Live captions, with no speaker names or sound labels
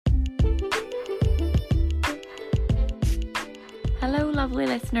lovely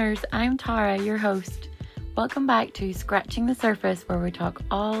listeners, I'm Tara, your host. Welcome back to Scratching the Surface, where we talk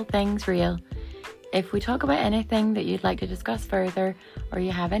all things real. If we talk about anything that you'd like to discuss further, or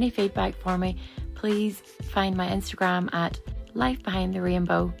you have any feedback for me, please find my Instagram at Life Behind the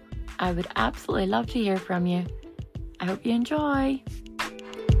Rainbow. I would absolutely love to hear from you. I hope you enjoy.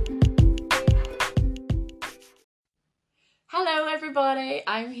 Hello everybody,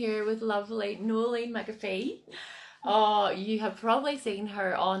 I'm here with lovely Noeleen McAfee. Oh, you have probably seen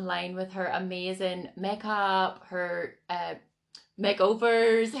her online with her amazing makeup, her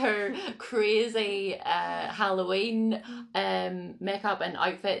makeovers, her crazy Halloween makeup and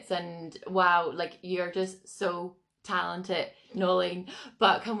outfits, and wow, like you're just so talented, Noeleen.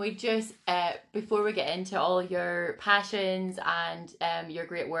 But can we just before we get into all your passions and your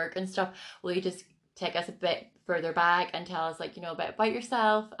great work and stuff, will you just take us a bit further back and tell us, like, you know, a bit about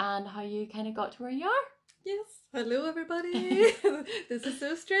yourself and how you kind of got to where you are? Yes. Hello, everybody. This is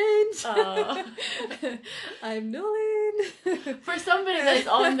so strange. I'm Noeleen. For somebody that's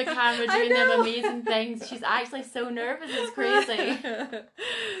on the camera doing them amazing things, she's actually so nervous. It's crazy.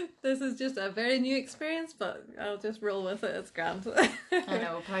 This is just a very new experience, but I'll just roll with it. It's grand. I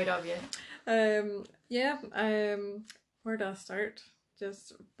know, proud of you. Where do I start?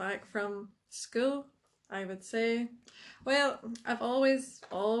 Just back from school, I would say. Well, I've always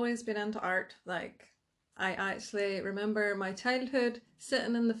been into art. Like, I actually remember my childhood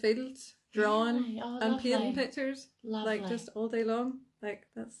sitting in the fields drawing and painting pictures. Lovely. Like, just all day long. Like,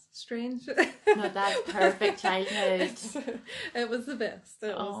 that's strange. No, that's perfect childhood. It was the best.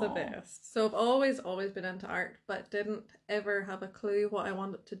 It was the best. So I've always been into art, but didn't ever have a clue what I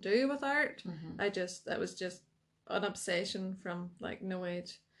wanted to do with art. Mm-hmm. It was just an obsession from like no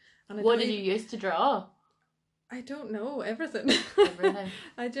age. And what did you used to draw? I don't know, everything.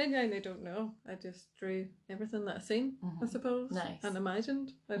 I genuinely don't know. I just drew everything that I seen, I suppose. Nice. And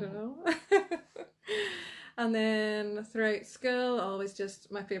imagined. I don't know. And then throughout school,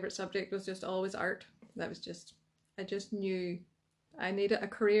 my favourite subject was just always art. I just knew I needed a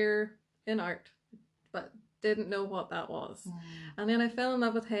career in art, but didn't know what that was. And then I fell in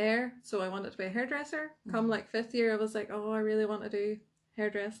love with hair, so I wanted to be a hairdresser. Come like 5th year, I was like, oh, I really want to do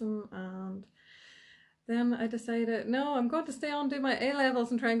hairdressing. And then I decided, no, I'm going to stay on, do my A-levels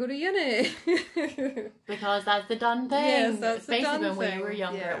and try and go to uni. Because that's the done thing. Yes, that's the basically done when thing. we were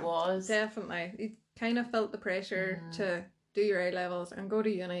younger, Yeah, it was. Definitely. You kind of felt the pressure to do your A-levels and go to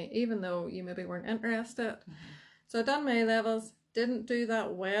uni, even though you maybe weren't interested. So I done my A-levels, didn't do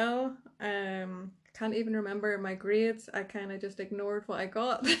that well. Can't even remember my grades. I kind of just ignored what I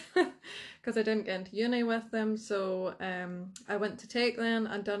got because I didn't get into uni with them. So I went to Take then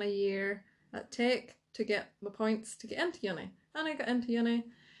and done a year at Take to get the points to get into uni. And I got into uni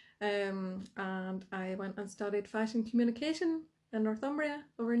and I went and studied fashion communication in Northumbria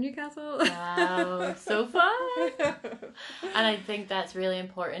over in Newcastle. Wow, so fun. And I think that's really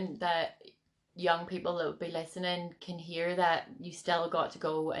important that young people that would be listening can hear that you still got to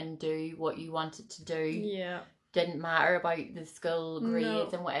go and do what you wanted to do. Yeah. Didn't matter about the school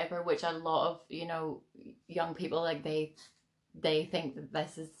grades and whatever, which a lot of, you know, young people, like they think that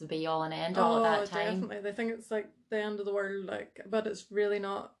this is the be all and end all at that time. Definitely. They think it's like the end of the world, like, but it's really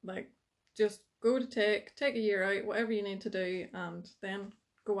not. Like, just go to take a year out, whatever you need to do, and then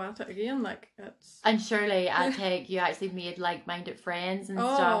go at it again. Like, it's. And surely at Take you actually made like-minded friends and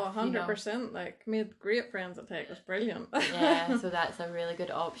stuff. 100%. You know. Like, made great friends at Take. It was brilliant. Yeah, so that's a really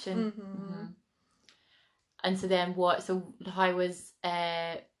good option. And so then how was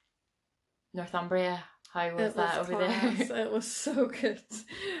Northumbria? How was that over there? It was so good.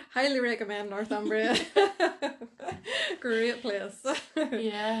 Highly recommend Northumbria. Great place.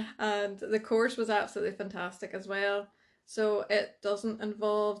 Yeah. And the course was absolutely fantastic as well. So it doesn't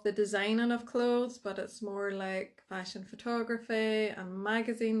involve the designing of clothes, but it's more like fashion photography and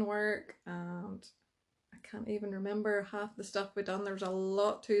magazine work. And I can't even remember half the stuff we done. There was a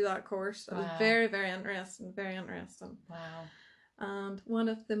lot to that course. It was very, very interesting. Very interesting. Wow. And one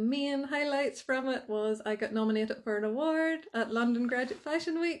of the main highlights from it was I got nominated for an award at London Graduate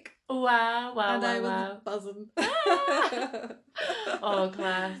Fashion Week. Wow, and I was buzzing. Oh,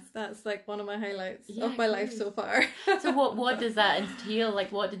 class. That's like one of my highlights of my life so far. So what does that entail?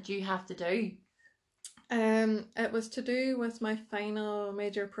 Like, what did you have to do? It was to do with my final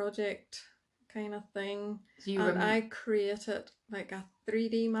major project kind of thing. So I created like a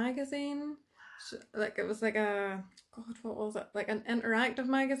 3D magazine. Like, it was like what was it? Like an interactive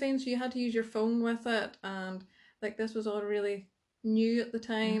magazine, so you had to use your phone with it, and like this was all really new at the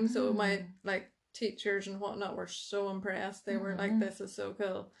time. So my like teachers and whatnot were so impressed. They were like, this is so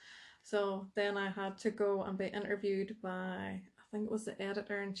cool. So then I had to go and be interviewed by, I think it was the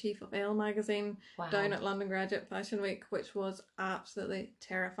editor-in-chief of Elle magazine Wow. down at London Graduate Fashion Week, which was absolutely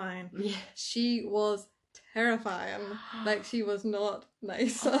terrifying. Yeah. She was terrifying. Like, she was not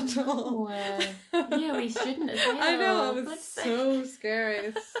nice at all. Yeah, we shouldn't as well. I know, it was so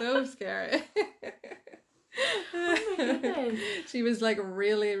scary. So scary. Oh my goodness. She was like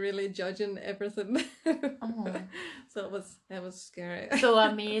really, really judging everything. Oh. So it was scary. So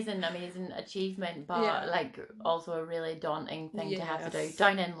amazing achievement, but Yeah. like also a really daunting thing to have to do Yes.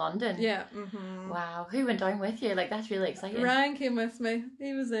 down in London. Yeah. Mm-hmm. Wow. Who went down with you? Like, that's really exciting. Ryan came with me.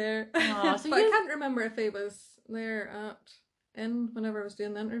 He was there. Oh, so but I can't remember if he was there whenever I was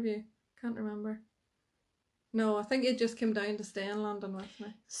doing the interview. Can't remember. No, I think he just came down to stay in London with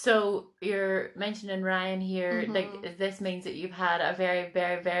me. So you're mentioning Ryan here. Mhm. Like, this means that you've had a very,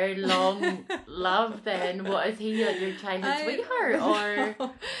 very, very long love. Then what is he, like your childhood sweetheart, or?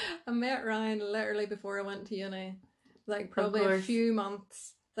 I met Ryan literally before I went to uni, like probably a course. few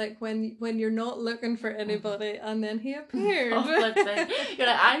months. Like when you're not looking for anybody, and then he appeared. Oh, flipping. You're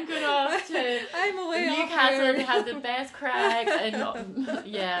like, I'm going off to I'm away Newcastle to have the best crack, and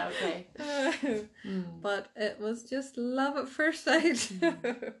yeah, okay. But it was just love at first sight.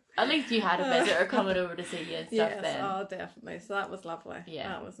 At least you had a visitor coming over to see you and stuff. Yes, then. oh definitely. So that was lovely. Yeah,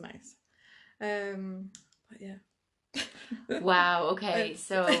 that was nice. But yeah. Wow. Okay,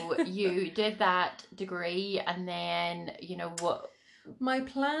 so you did that degree, and then what? My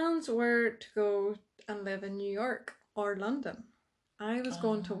plans were to go and live in New York or London. I was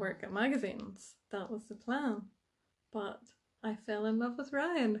going to work at magazines. That was the plan. But I fell in love with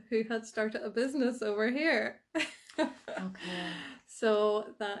Ryan, who had started a business over here. Okay. So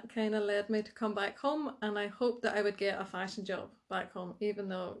that kind of led me to come back home, and I hoped that I would get a fashion job back home, even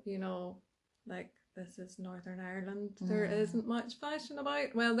though, like, this is Northern Ireland. There isn't much fashion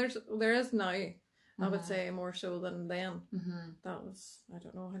about. Well, there is now. I would say more so than then. That was, I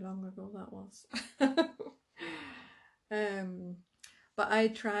don't know how long ago that was. But I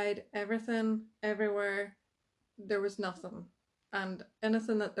tried everything, everywhere. There was nothing. And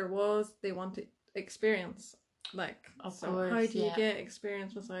anything that there was, they wanted experience. Like, of so course, how do you get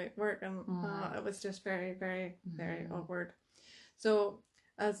experience without work? And it was just very, very, very awkward. So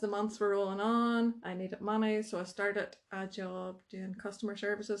as the months were rolling on, I needed money. So I started a job doing customer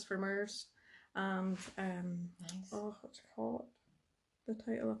services for MERS. And nice. what's it called? The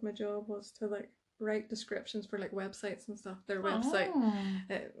title of my job was to like write descriptions for like websites and stuff. Their website,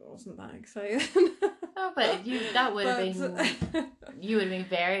 it wasn't that exciting. Oh, but you would have been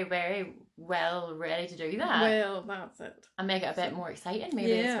very, very well ready to do that. Well, that's it. And make it a bit more exciting,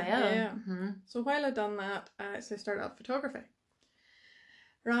 maybe as well. Yeah. So while I'd done that, I actually started out photography.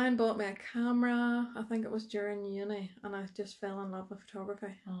 Ryan bought me a camera, I think it was during uni, and I just fell in love with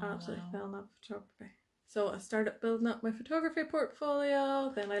photography. Absolutely fell in love with photography. So I started building up my photography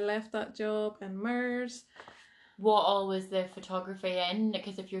portfolio, then I left that job in MERS. What all was the photography in?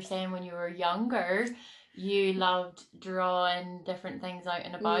 Because if you're saying when you were younger, you loved drawing different things out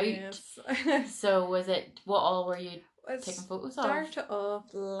and about. Yes. So what all were you taking photos of? Started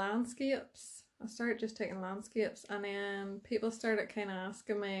off landscapes. I started just taking landscapes, and then people started kind of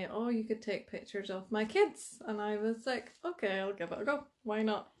asking me, oh, you could take pictures of my kids. And I was like, okay, I'll give it a go. Why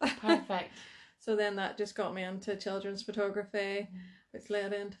not? Perfect. So then that just got me into children's photography, which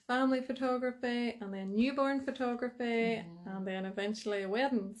led into family photography, and then newborn photography, and then eventually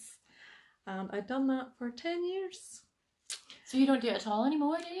weddings. And I'd done that for 10 years. So you don't do it at all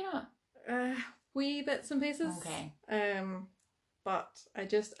anymore, do you not? Wee bits and pieces. Okay. But I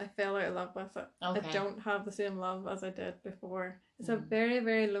fell out of love with it. Okay. I don't have the same love as I did before. It's a very,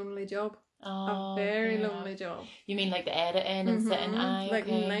 very lonely job. Oh, a very lonely job. You mean like the editing and sitting? Like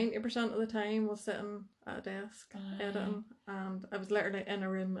 90% of the time was sitting at a desk editing, and I was literally in a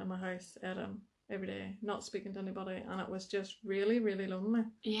room in my house editing every day, not speaking to anybody, and it was just really, really lonely.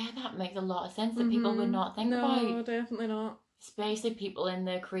 Yeah, that makes a lot of sense that people would not think about. No, definitely not. Especially people in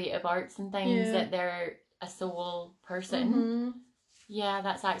the creative arts and things, that they're a sole person. Yeah,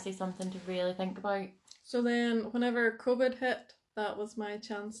 that's actually something to really think about. So then whenever COVID hit, that was my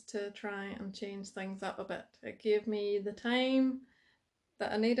chance to try and change things up a bit. It gave me the time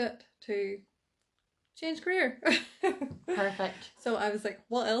that I needed to change career. Perfect. So I was like,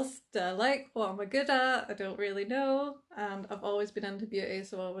 what else do I like? What am I good at? I don't really know. And I've always been into beauty,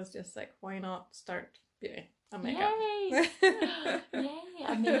 so I was just like, why not start beauty and makeup? Yay! Yay!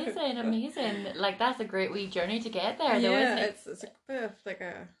 Amazing. Like, that's a great wee journey to get there, though, isn't it? It's a bit of like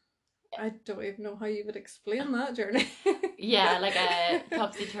a... I don't even know how you would explain that journey. Yeah, like a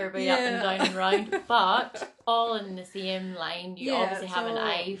topsy-turvy up and down and round, but all in the same line. You obviously have an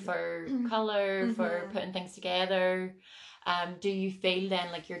eye for colour, for putting things together. Do you feel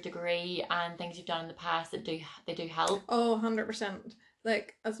then like your degree and things you've done in the past that they do help? Oh, 100%.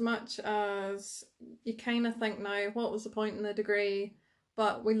 Like, as much as you kind of think now, what was the point in the degree?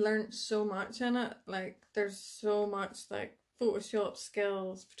 But we learned so much in it. Like, there's so much, like, Photoshop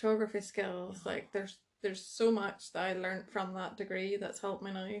skills, photography skills. Like, there's so much that I learned from that degree that's helped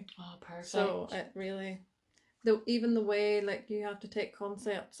me now. Oh, perfect. So it really, even the way, like, you have to take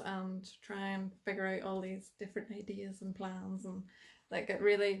concepts and try and figure out all these different ideas and plans, and like it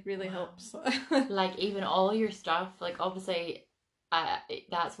really, really helps. Like even all your stuff, like obviously,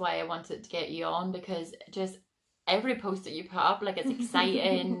 that's why I wanted to get you on, because just every post that you put up, like it's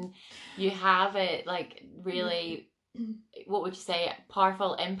exciting. You have it like really, what would you say,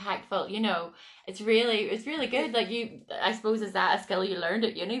 powerful, impactful, you know. It's really good. Like you, I suppose, is that a skill you learned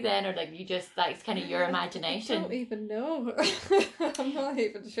at uni then, or like you just, that's kind of your imagination? I don't even know. I'm not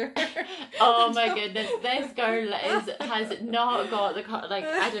even sure. Oh my goodness, this girl has not got the like,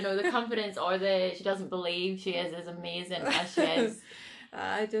 I don't know, the confidence, or she doesn't believe she is as amazing as she is.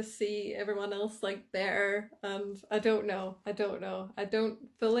 I just see everyone else like there, and I don't know. I don't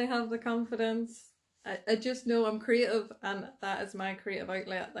fully have the confidence. I just know I'm creative, and that is my creative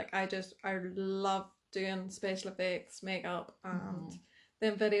outlet. Like I love doing special effects, makeup, and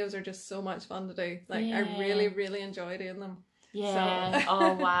them videos are just so much fun to do. Like I really enjoy doing them. Yeah. So,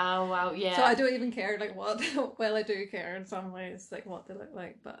 oh wow, yeah. So I don't even care like what. Well, I do care in some ways, like what they look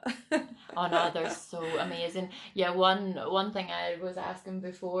like, but. Oh no, they're so amazing. Yeah, one thing I was asking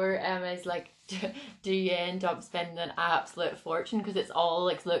before is like, do you end up spending an absolute fortune because it's all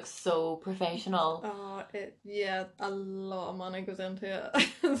like looks so professional? Oh, a lot of money goes into it.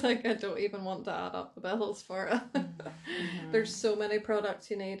 It's like I don't even want to add up the bills for it. There's so many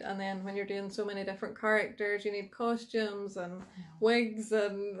products you need, and then when you're doing so many different characters, you need costumes and wigs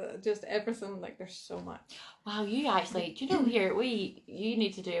and just everything. Like there's so much. Wow, you actually, do you know, here you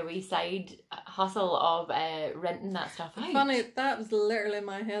need to do a wee side hustle of renting that stuff out. Funny, that was literally in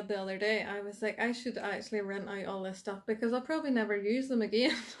my head the other day. I was like, I should actually rent out all this stuff because I'll probably never use them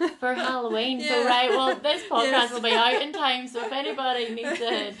again. For Halloween. Yeah. So right, well this podcast will be out in time, so if anybody needs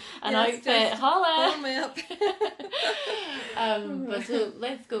an outfit, holla me up. But so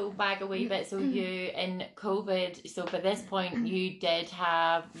let's go back a wee bit. So you, in COVID, so by this point you did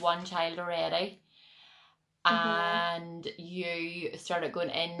have one child already. And you started going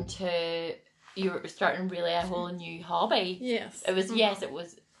into, you were starting really a whole new hobby. Yes. It was it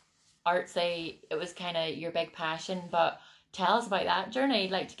was artsy. It was kind of your big passion. But tell us about that journey,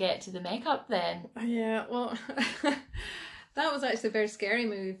 like to get to the makeup then. Yeah, well, that was actually a very scary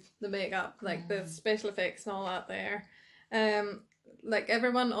move. The makeup, like the special effects and all that there. Like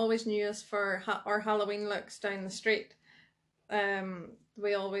everyone always knew us for our Halloween looks down the street.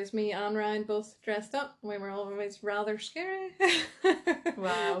 Me and Ryan both dressed up. We were always rather scary.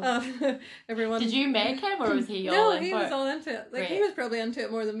 Wow. Everyone. Did you make him, or was he all No, in he for was it? all into it. Like, Great. he was probably into it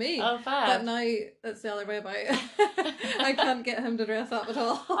more than me. Oh, fab. But now it's the other way about. I can't get him to dress up at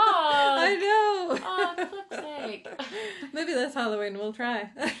all. Oh, I know. Oh, for flip's sake. Maybe this Halloween we'll try.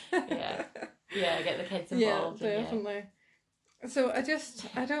 Yeah, get the kids involved. Yeah, definitely. So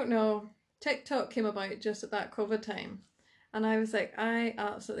I don't know. TikTok came about just at that COVID time. And I was like, I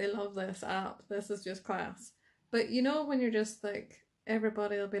absolutely love this app. This is just class. But you know when you're just like,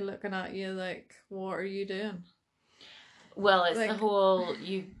 everybody will be looking at you like, what are you doing? Well, it's like, the whole,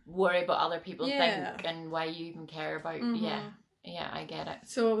 you worry about other people think and why you even care about, yeah, I get it.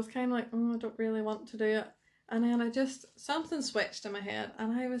 So I was kind of like, I don't really want to do it. And then something switched in my head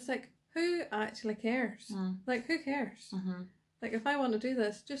and I was like, who actually cares? Like, who cares? Like, if I want to do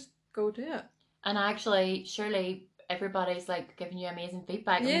this, just go do it. And actually, surely everybody's like giving you amazing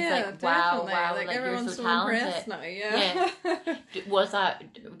feedback. And it's like, wow, like everyone's you're so talented now. Yeah. Was that?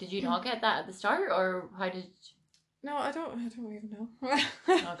 Did you not get that at the start, or how did? No, I don't even know.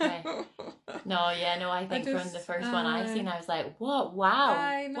 Okay. No, I think from the first one I seen, I was like, what? Wow.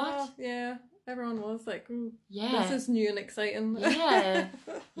 I know. What? Yeah. Everyone was like, yeah, this is new and exciting. Yeah.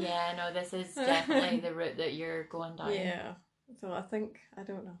 No, this is definitely the route that you're going down. Yeah. So I think, I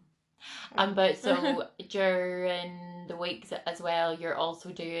don't know. But so during the weeks as well, you're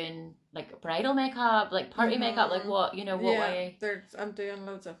also doing like bridal makeup, like party makeup, like what, what way? I'm doing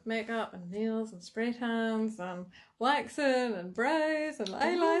loads of makeup and nails and spray tans and waxing and brows and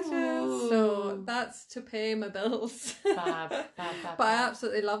eyelashes. Ooh. So that's to pay my bills. Fab. But I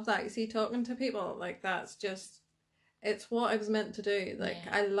absolutely love that. You see, talking to people, like that's just, it's what I was meant to do. Like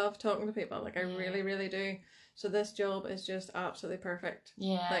I love talking to people, like I really, really do. So this job is just absolutely perfect.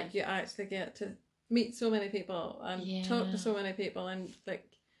 Yeah. Like you actually get to meet so many people and talk to so many people and like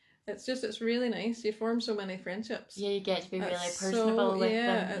it's really nice. You form so many friendships. Yeah, you get to be really It's personable with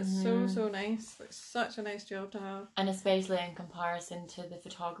them. it's so nice. It's such a nice job to have. And especially in comparison to the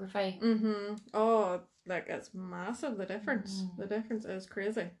photography. Oh, like it's massive, the difference. The difference is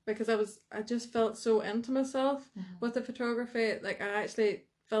crazy. Because I just felt so into myself with the photography. Like I actually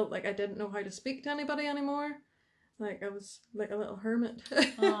felt like I didn't know how to speak to anybody anymore. Like I was like a little hermit.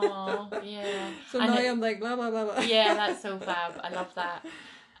 Oh, yeah. So and now I'm like blah blah blah blah. Yeah, that's so fab. I love that.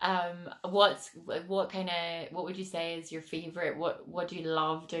 What would you say is your favorite? What do you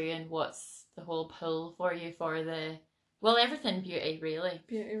love doing? What's the whole pull for you for everything beauty really?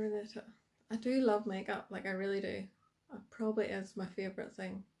 Beauty related. I do love makeup, like I really do. It probably is my favorite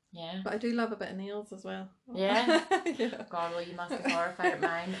thing. Yeah. But I do love a bit of nails as well. Yeah. Yeah. God, well, you must be horrified at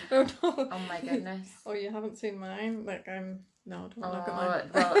mine. Oh no. Oh my goodness. Oh, you haven't seen mine? Like don't look at mine.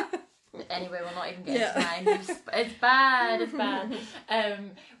 Well, anyway, we'll not even get into mine. It's bad. It's bad.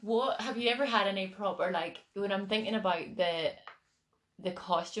 What have you ever had any proper, like, when I'm thinking about the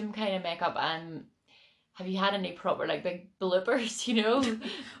costume kind of makeup, and have you had any proper like big bloopers? You know,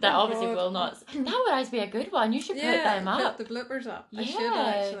 that obviously God. will not. That would always be a good one. You should put them up. Put the bloopers up. Yeah. I should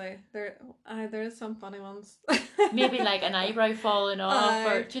actually. There is some funny ones. Maybe like an eyebrow falling off,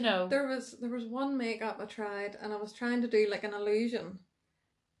 or you know. There was one makeup I tried, and I was trying to do like an illusion.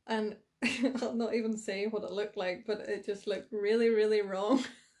 And I'll not even say what it looked like, but it just looked really, really wrong.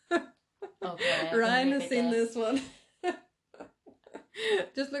 Okay. Ryan has seen this one.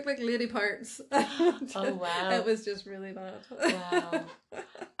 Just looked like lady parts. Oh wow. It was just really bad. Wow.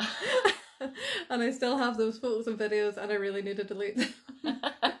 And I still have those photos and videos, and I really need to delete them.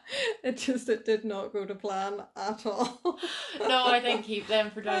 It did not go to plan at all. No, I think keep them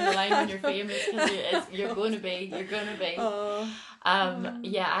for down the line when you're famous, because you're going to be.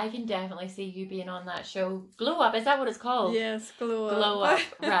 Yeah, I can definitely see you being on that show. Glow Up, is that what it's called? Yes, Glow Up. Glow Up,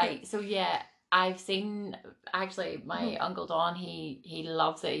 right. So yeah, I've seen, actually, my Uncle Don, he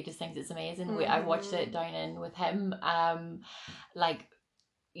loves it. He just thinks it's amazing. I watched it down in with him. Like,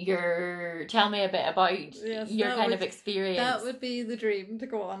 tell me a bit about your kind of experience. That would be the dream, to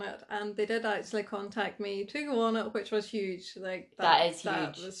go on it. And they did actually contact me to go on it, which was huge. Like that is huge.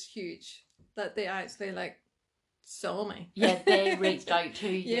 That was huge. That they actually saw me. Yeah, they reached out to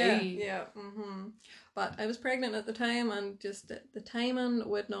you. Yeah. But I was pregnant at the time, and just the timing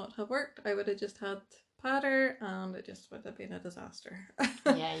would not have worked. I would have just had Patter, and it just would have been a disaster.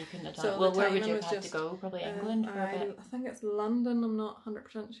 Yeah, you couldn't have done it. Well, where would you have had to go? Probably England for a bit. I think it's London, I'm not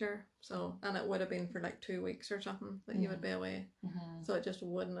 100% sure. So, and it would have been for like 2 weeks or something that you would be away. So it just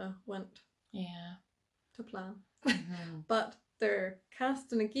wouldn't have went to plan. But they're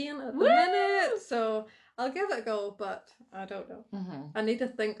casting again at the minute, so I'll give it a go, but I don't know. I need to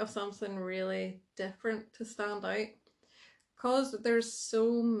think of something really different to stand out, because there's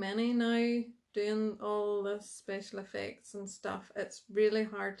so many now doing all the special effects and stuff. It's really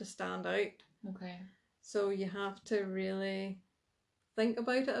hard to stand out. Okay. So you have to really think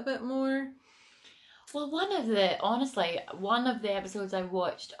about it a bit more. Well, one of the episodes I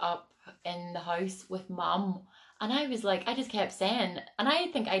watched up in the house with Mum, and I was like, I just kept saying, and I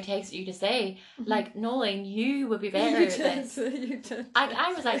think I texted you to say, like, Noeleen, you would be better at this. You did.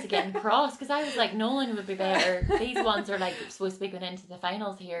 I was actually getting cross, because I was like, Noeleen would be better. These ones are like supposed to be going into the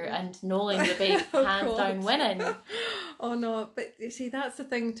finals here, and Noeleen would be hands down winning. Oh no, but you see, that's the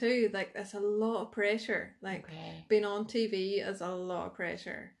thing too. Like, it's a lot of pressure. Like, being on TV is a lot of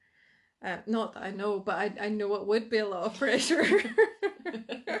pressure. Not that I know, but I know it would be a lot of pressure.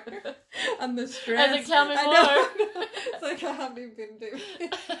 And the stress. I was like, tell me more. It's like I haven't even been doing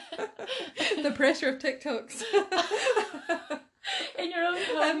the pressure of TikToks. In your own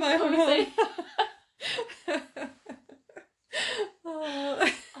home. In my own home. Oh.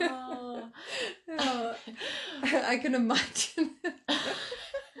 I can imagine.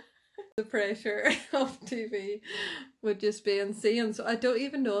 The pressure of TV would just be insane. So I don't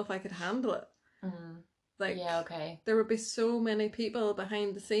even know if I could handle it. Like, there would be so many people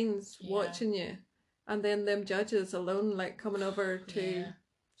behind the scenes watching you, and then them judges alone, like, coming over to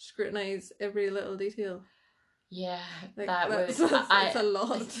scrutinise every little detail. Yeah, like, it's a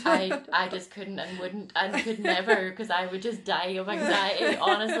lot. I just couldn't and wouldn't and could never, because I would just die of anxiety.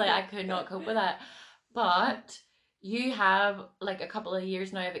 Honestly, I could not cope with that. But you have like a couple of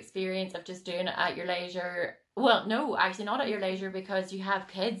years now of experience of just doing it at your leisure. Well, no, actually not at your leisure, because you have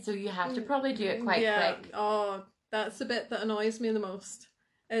kids, so you have to probably do it quite quick. Oh, that's the bit that annoys me the most,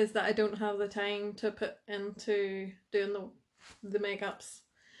 is that I don't have the time to put into doing the makeups.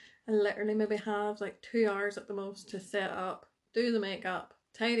 I literally maybe have like 2 hours at the most to set up, do the makeup,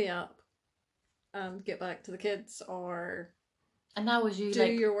 tidy up, and get back to the kids, or And that was you do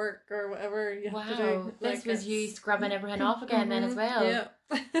your work or whatever you have to do. wow, this was you scrubbing everything off again then as well. Yeah.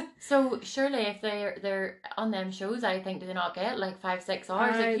 So surely if they're on them shows, I think, do they not get like 5-6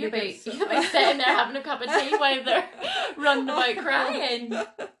 hours? Like you'd be sitting there having a cup of tea while they're running about crying. No,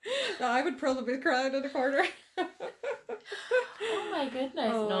 I would probably be crying in the corner. Oh my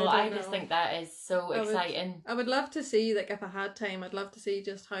goodness. Oh, no, I I just know. think that is so exciting. I would love to see, like, if I had time, I'd love to see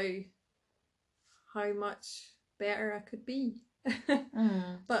just how much better I could be.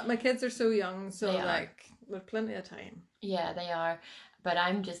 But my kids are so young, so like there's plenty of time. Yeah, they are. But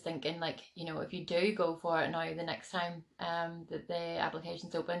I'm just thinking, like, you know, if you do go for it now the next time that the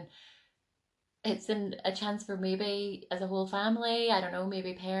application's open, it's a chance for maybe as a whole family, I don't know,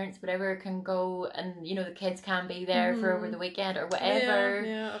 maybe parents, whatever, can go and, you know, the kids can be there for over the weekend or whatever.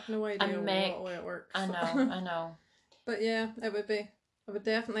 Yeah, I've no idea what way it works. I know. But yeah, I would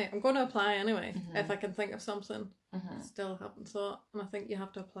definitely, I'm going to apply anyway, if I can think of something. Still haven't thought, and I think you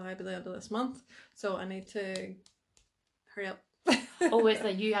have to apply by the end of this month, so I need to hurry up. Oh, it's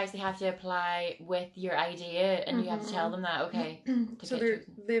that you actually have to apply with your idea and you have to tell them that, okay. So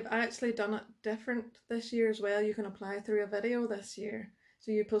they've actually done it different this year as well. You can apply through a video this year.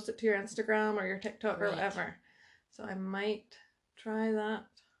 So you post it to your Instagram or your TikTok or whatever. So I might try that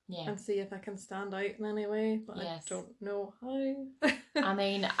and see if I can stand out in any way, but I don't know how. I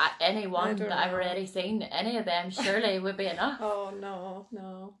mean, anyone that I've already seen, any of them surely would be enough. Oh, no.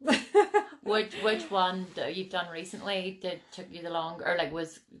 Which one that you've done recently took you the longer, or like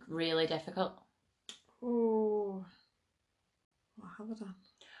was really difficult? Oh, what have I done?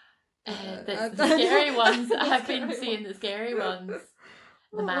 The scary ones. I've been seeing the scary ones.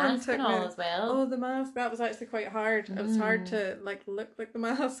 The mask and all as well. Oh, the mask. That was actually quite hard. It was hard to like look like the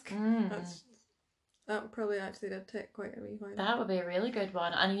mask. That probably actually did take quite a wee while. That would be a really good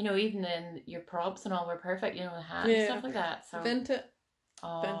one. And you know, even then your props and all were perfect, you know, the hat and stuff like that. So Vent it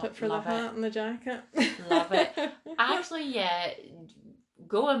for the hat and the jacket. Love it. Actually, yeah,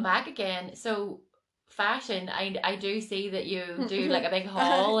 going back again, so fashion, I do see that you do like a big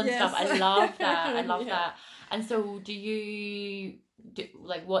haul and stuff. I love that. I love that. And so do you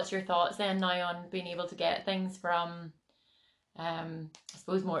like, what's your thoughts then now on being able to get things from I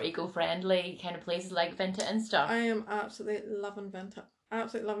suppose more eco-friendly kind of places like Vinted and stuff? I am absolutely loving Vinted.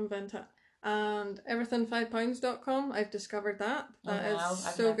 And everything5pounds.com, I've discovered that is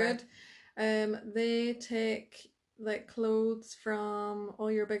so good. They take like clothes from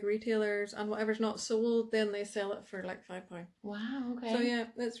all your big retailers, and whatever's not sold, then they sell it for like £5. Wow, okay. So yeah,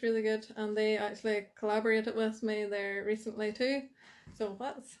 it's really good, and they actually collaborated with me there recently too. So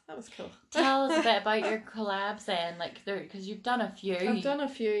that was cool. Tell us a bit about your collabs then, like because you've done a few. I've done a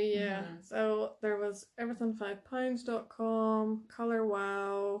few, yeah. So there was everything5pounds.com, Colour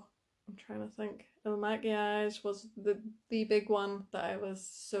Wow. I'm trying to think. El Maquillage was the big one that I was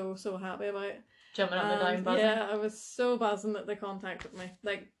so happy about. Jumping up and down, buzzing. Yeah, I was so buzzing that they contacted me.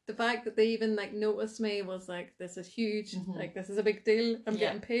 Like the fact that they even like noticed me was like, this is huge. Like this is a big deal. I'm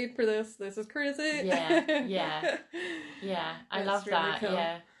getting paid for this. This is crazy. Yeah. I love really that. Cool.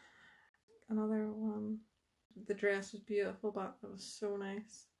 Yeah. Another one. The dress was beautiful, but it was so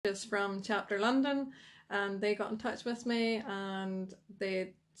nice. It's from Chapter London, and they got in touch with me, and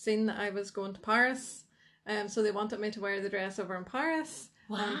they'd seen that I was going to Paris, so they wanted me to wear the dress over in Paris.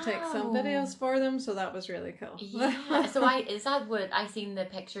 Wow. And take some videos for them, so that was really cool. Yeah. So is that what I seen the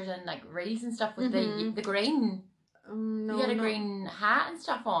pictures and like reels and stuff with the green? No, you had a green hat and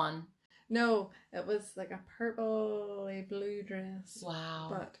stuff on. No, it was like a purpley blue dress. Wow.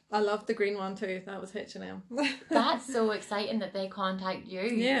 But I loved the green one too. That was H&M. That's so exciting that they contact you.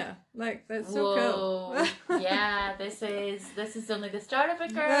 Yeah, like that's so cool. Yeah, this is only the start of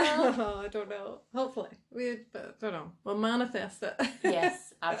it, girl. I don't know. Hopefully, I don't know. We'll manifest it.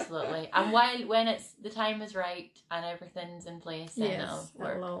 Yes, absolutely. And when it's the time is right and everything's in place, then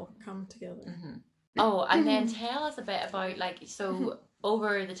it'll all come together. Oh, and then tell us a bit about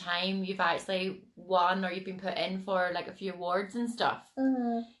over the time you've actually won or you've been put in for like a few awards and stuff.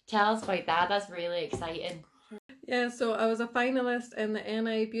 Tell us about that. That's really exciting. Yeah, so I was a finalist in the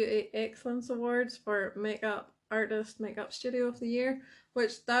NI Beauty Excellence Awards for Makeup Artist Makeup Studio of the Year,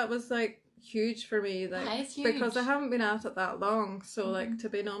 which that was like huge for me, like that is huge. Because I haven't been at it that long, so like to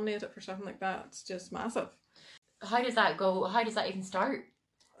be nominated for something like that, it's just massive. How does that go? How does that even start?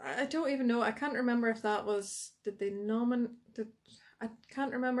 I don't even know. I can't remember if that was I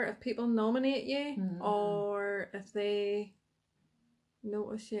can't remember if people nominate you or if they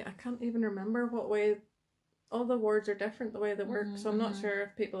notice you. I can't even remember what way all the awards are different the way they work, so I'm not sure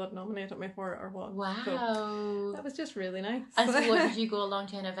if people have nominated me for it or what. Wow. So that was just really nice. And so what, did you go along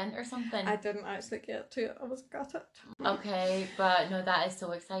to an event or something? I didn't actually get to it. I was gutted. Okay, but no, that is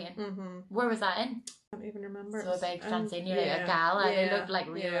so exciting. Where was that in? I don't even remember. So a big fancy, like a gala. They look like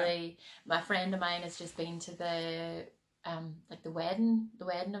really. My friend of mine has just been to the like the wedding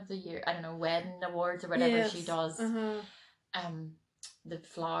of the year. I don't know, wedding awards or whatever she does. The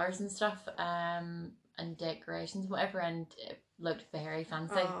flowers and stuff. And decorations, whatever, and it looked very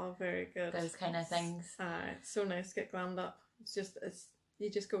fancy. Oh, very good. Those kind of things. It's so nice to get glammed up.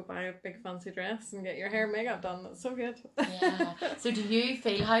 You just go buy a big fancy dress and get your hair and makeup done. That's so good. Yeah. So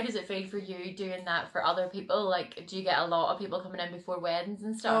how does it feel for you doing that for other people? Like, do you get a lot of people coming in before weddings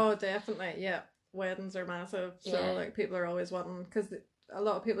and stuff? Oh, definitely. Yeah. Weddings are massive. So like people are always wanting, because a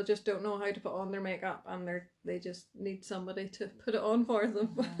lot of people just don't know how to put on their makeup, and they just need somebody to put it on for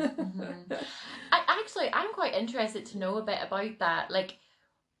them. I'm quite interested to know a bit about that. Like,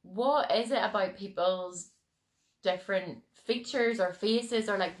 what is it about people's different features or faces,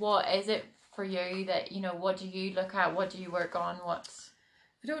 or like what is it for you that, you know, what do you look at, what do you work on, what's...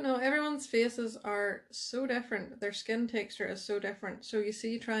 I don't know, everyone's faces are so different, their skin texture is so different, so you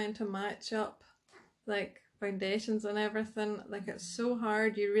see trying to match up like foundations and everything, like it's so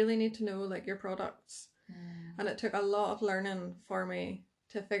hard. You really need to know like your products, and it took a lot of learning for me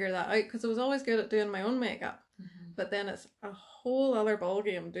to figure that out, because I was always good at doing my own makeup, but then it's a whole other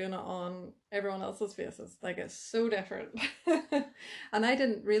ballgame doing it on everyone else's faces. Like it's so different. And I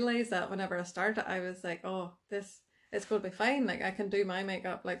didn't realise that whenever I started. I was like, oh, it's going to be fine, like I can do my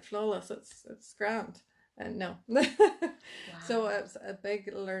makeup like flawless, it's grand. And no. Wow. So it's a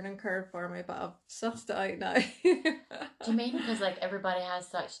big learning curve for me, but I've sussed it out now. Do you mean because like everybody has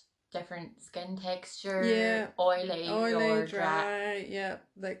such different skin texture, oily or dry? Yeah,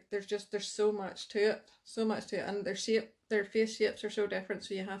 like there's so much to it, and their face shapes are so different,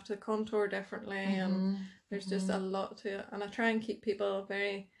 so you have to contour differently, and there's just a lot to it, and I try and keep people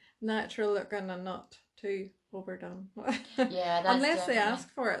very natural looking and not too overdone. Yeah, that's unless they ask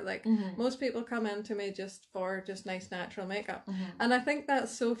for it. Like most people come into me just for nice natural makeup, and I think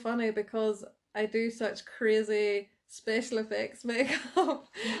that's so funny because I do such crazy special effects makeup,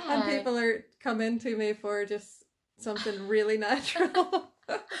 and people come into me for just something really natural.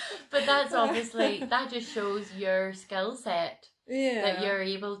 But that's obviously, that just shows your skill set. Yeah, that you're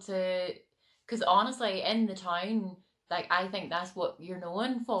able to, because honestly in the town, like I think that's what you're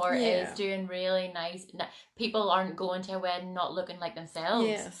known for, is doing really nice. People aren't going to a wedding not looking like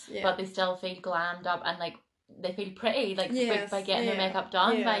themselves, but they still feel glammed up and like they feel pretty, like by getting their makeup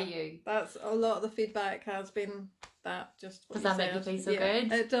done by you. That's a lot of the feedback has been that. Just does that make you feel so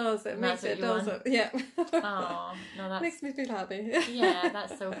good? It does. It makes it does it. Yeah. Oh no, that makes me feel happy. Yeah,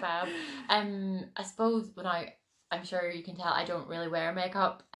 that's so fab. I suppose I'm sure you can tell I don't really wear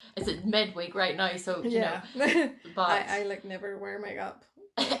makeup. It's midweek right now, so you know. But I like never wear makeup.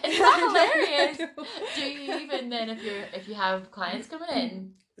 Is that hilarious? Do you even then, if you have clients coming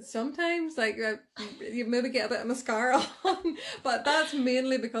in? Sometimes, like you maybe get a bit of mascara on, but that's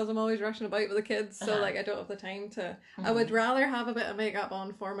mainly because I'm always rushing about with the kids, so like I don't have the time to. I would rather have a bit of makeup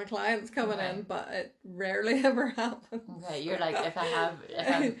on for my clients coming in, but it rarely ever happens. Okay, you're like,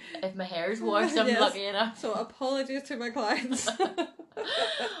 if my hair's washed, I'm lucky enough. So apologies to my clients.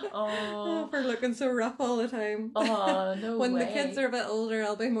 For looking so rough all the time. Oh, no when way. The kids are a bit older,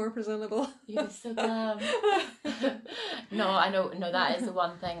 I'll be more presentable. You're so glam. No, I know. No, that is the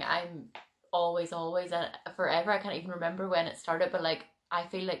one thing I'm always, and forever. I can't even remember when it started, but like I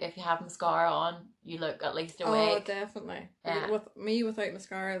feel like if you have mascara on, you look at least awake. Oh, definitely. Yeah. Without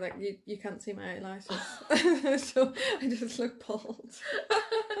mascara, like you can't see my eyelashes, so I just look bald.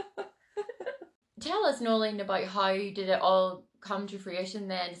 Tell us, Noeleen, about how did it all come to fruition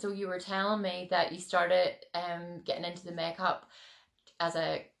then? So you were telling me that you started getting into the makeup as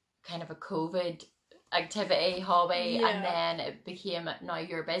a kind of a COVID activity, hobby, and then it became now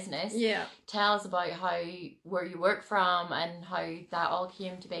your business. Yeah. Tell us about where you work from and how that all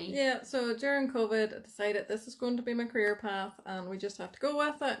came to be. Yeah, so during COVID I decided this is going to be my career path and we just have to go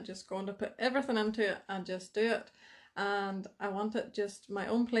with it, just going to put everything into it and just do it. And I wanted just my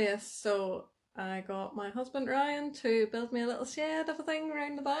own place, so I got my husband Ryan to build me a little shed of a thing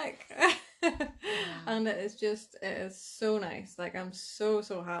around the back. And it is so nice. Like I'm so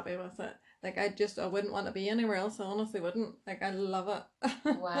happy with it. Like I wouldn't want to be anywhere else. I honestly wouldn't. Like I love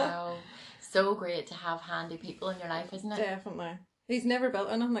it. Wow. So great to have handy people in your life, isn't it? Definitely. He's never built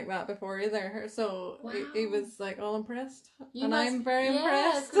anything like that before either, so he Wow. was like all impressed, You and must, I'm very yeah, I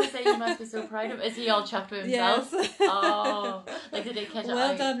was impressed. gonna say you must be so proud of him. Is he all chuffed with himself? Yes. Oh, like did he catch it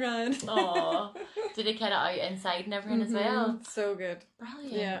Well out? done, Ryan. Oh, did he get it out inside and everything as well? So good.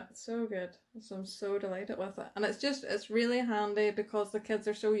 Brilliant. Yeah, so good. So I'm so delighted with it, and it's really handy because the kids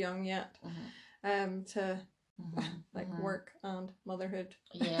are so young yet, to like work and motherhood.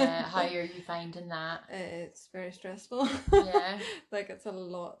 Yeah, how are you finding that? It's very stressful. Yeah. Like it's a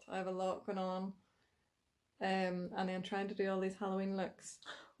lot. I have a lot going on. And then trying to do all these Halloween looks,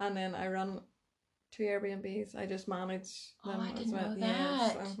 and then I run 2 Airbnbs. I just manage them. Oh, I didn't well. know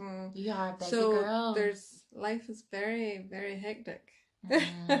that. Yes. You are a busy So girl. life is very, very hectic.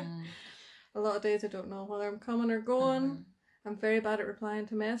 Mm. A lot of days I don't know whether I'm coming or going. I'm very bad at replying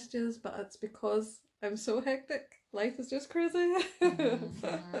to messages, but it's because I'm so hectic. Life is just crazy.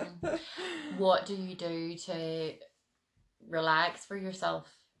 What do you do to relax for yourself?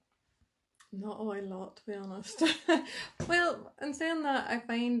 Not a whole lot, to be honest. Well, in saying that, I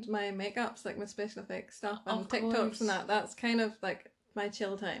find my makeups, like my special effects stuff and TikToks and that's kind of like my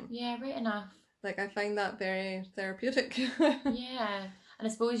chill time. Yeah, right enough. Like I find that very therapeutic. Yeah, and I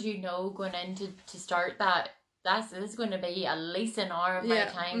suppose going into to start that, this is going to be at least an hour of my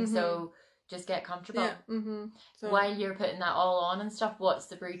time, so just get comfortable. Yeah. So while you're putting that all on and stuff, what's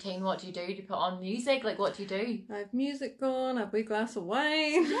the routine? What do you do? Do you put on music? Like, what do you do? I have music going, I have a wee glass of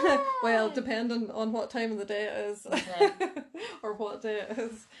wine. Yeah. Well, depending on what time of the day it is. Okay. Or what day it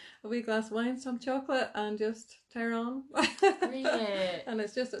is. A wee glass of wine, some chocolate, and just tear on. Great. And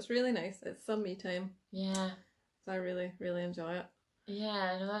it's really nice. It's some me time. Yeah. So I really, really enjoy it.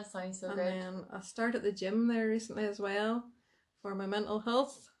 Yeah, no, that sounds so good. And then I started the gym there recently as well for my mental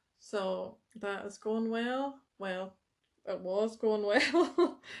health. So that is going well. Well, it was going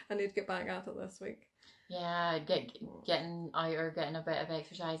well. I need to get back at it this week. Yeah, getting out or getting a bit of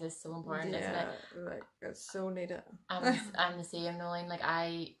exercise is so important, isn't it? Like it's so needed. I'm the same, Noeleen. Like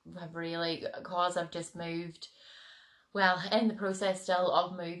I have really, cause I've just moved. Well, in the process still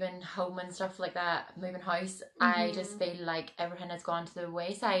of moving home and stuff like that, moving house, I just feel like everything has gone to the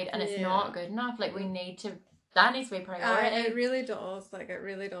wayside, and it's not good enough. Like we need to. That needs to be priority. It really does. Like it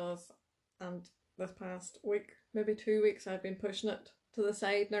really does. And this past week, maybe 2 weeks, I've been pushing it to the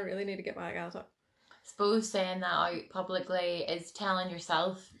side, and I really need to get back at it. Suppose saying that out publicly is telling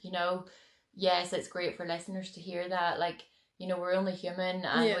yourself, yes, it's great for listeners to hear that. Like, we're only human,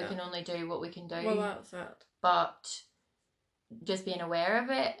 and we can only do what we can do. Well, that's it. But just being aware of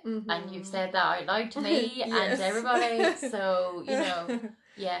it, and you've said that out loud to me and to everybody. So,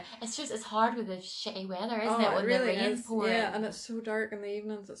 yeah, it's hard with the shitty weather, isn't it? When really the rain's pouring. Yeah, and it's so dark in the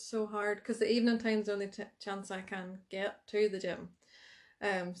evenings. It's so hard because the evening time's the only chance I can get to the gym.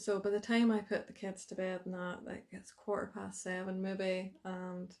 So by the time I put the kids to bed and that, like it's 7:15 maybe,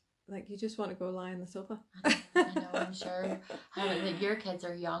 and like you just want to go lie on the sofa. I know, I'm sure. Your kids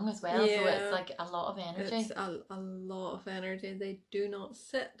are young as well, so it's like a lot of energy. It's a lot of energy. They do not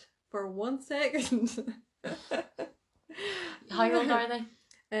sit for 1 second. How old are they?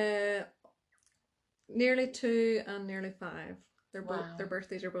 Nearly 2 and nearly 5. They're both their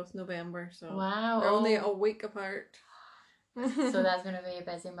birthdays are both November, so they're only a week apart. So that's going to be a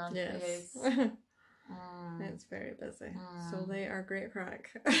busy month for you. It's very busy. So they are great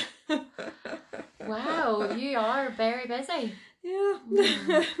crack. Wow, you are very busy. Yeah.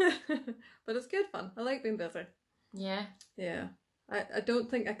 But it's good fun. I like being busy. Yeah. Yeah. I don't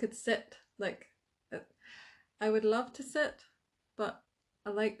think I could sit. Like, I would love to sit, but I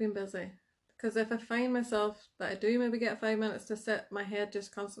like being busy. Because if I find myself that I do maybe get 5 minutes to sit, my head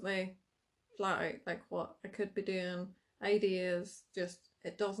just constantly flat out, like what I could be doing. Ideas, just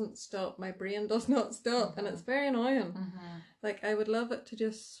it doesn't stop. My brain does not stop, and it's very annoying. Like I would love it to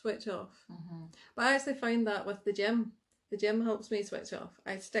just switch off, but I actually find that with the gym helps me switch off.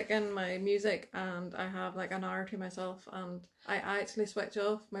 I stick in my music and I have like an hour to myself, and I actually switch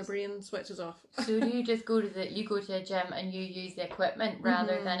off. My brain switches off. So do you just go to a gym and you use the equipment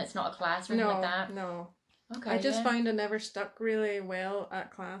rather than it's not a class or anything like that? No. Okay. I just find I never stuck really well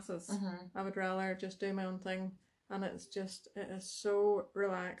at classes. I would rather just do my own thing. And it is so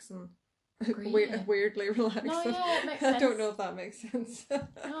relaxing. Weirdly relaxing. No, yeah, it makes sense. I don't know if that makes sense.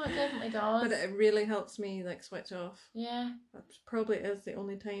 No, it definitely does. But it really helps me like switch off. Yeah. That probably is the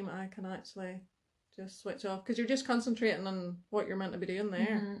only time I can actually just switch off, because you're just concentrating on what you're meant to be doing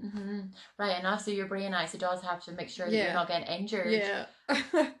there. Right, and also your brain actually does have to make sure that you're not getting injured. Yeah.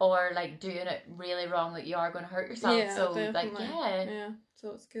 Or like doing it really wrong that you are going to hurt yourself. Yeah, so definitely. like, yeah. Yeah,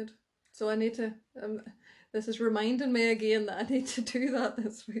 so it's good. So I need to... this is reminding me again that I need to do that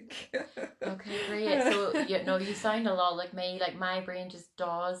this week. Okay, great. So you sound a lot like me. Like my brain just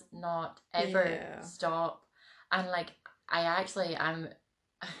does not ever stop, and like I'm.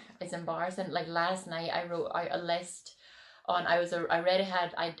 It's embarrassing. Like last night, I wrote out a list on. I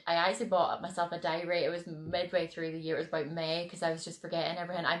actually bought myself a diary. It was midway through the year. It was about May because I was just forgetting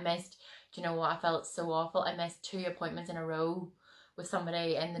everything. I missed. Do you know what? I felt so awful. I missed 2 appointments in a row with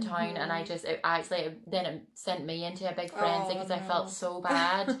somebody in the town, and then it sent me into a big frenzy because I felt so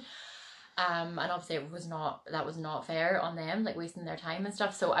bad. And obviously that was not fair on them, like wasting their time and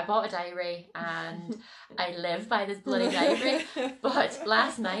stuff. So I bought a diary and I live by this bloody diary. But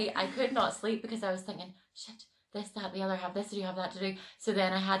last night I could not sleep because I was thinking, shit, this, that, the other, have this to do, have that to do. So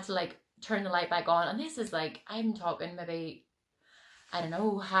then I had to like turn the light back on, and this is like, I'm talking maybe, I don't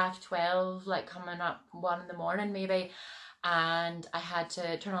know, 12:30, like coming up 1 a.m. maybe. And I had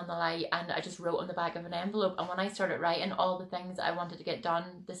to turn on the light, and I just wrote on the back of an envelope. And when I started writing all the things I wanted to get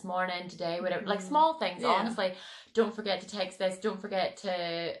done this morning, today, whatever, like small things, honestly, don't forget to text this, don't forget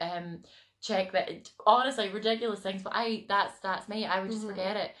to check that, honestly, ridiculous things, but that's me. I would just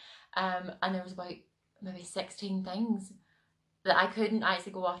forget it. And there was about maybe 16 things that I couldn't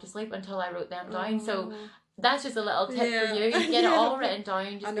actually go off to sleep until I wrote them down. So that's just a little tip for you. Get it all written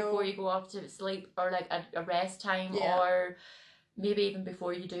down just before you go off to sleep, or like a rest time, or maybe even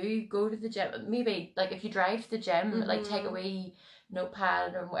before you do go to the gym. Maybe like if you drive to the gym, like take a wee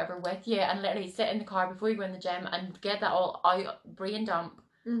notepad or whatever with you, and literally sit in the car before you go in the gym and get that all out, brain dump,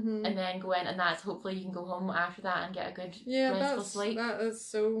 and then go in, and that's hopefully you can go home after that and get a good restful sleep.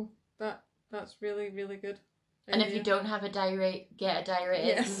 That's really, really good. And if you don't have a diary, get a diary.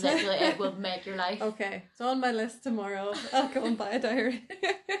 It's literally, it will make your life. Okay, it's on my list tomorrow. I'll go and buy a diary.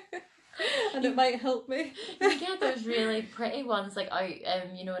 And it might help me. You get those really pretty ones like out,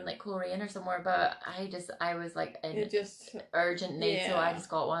 in like Coleraine or somewhere, but I was like in urgent need, so I just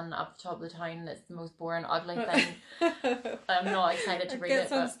got one up the top of the town. That's the most boring, ugly thing. I'm not excited to read it. Get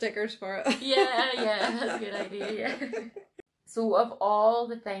some stickers for it. Yeah, that's a good idea, yeah. So of all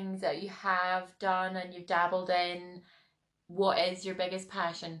the things that you have done and you've dabbled in, what is your biggest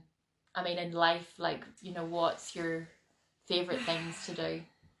passion? I mean, in life, like, what's your favourite things to do?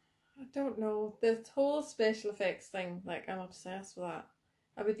 I don't know. This whole special effects thing, like, I'm obsessed with that.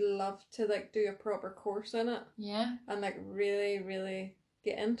 I would love to, like, do a proper course in it. Yeah. And, like, really, really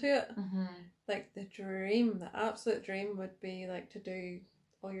get into it. Like, the absolute dream would be, like, to do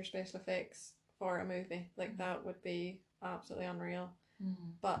all your special effects for a movie. Like, that would be absolutely unreal.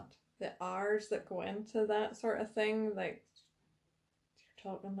 But the hours that go into that sort of thing, like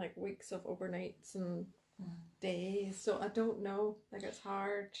you're talking like weeks of overnights and days, so I don't know, like it's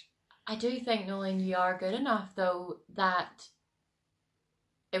hard. I do think, Noeleen, you are good enough though that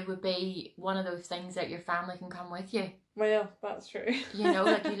it would be one of those things that your family can come with you. Well, that's true.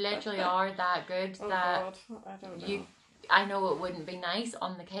 Like you literally are that good. Oh that God, I don't know. I know it wouldn't be nice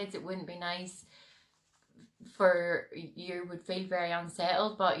on the kids, it wouldn't be nice for you, would feel very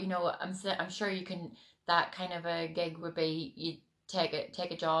unsettled, but I'm sure you can. That kind of a gig would be you take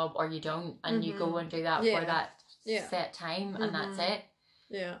a job or you don't, and you go and do that for that set time, and that's it.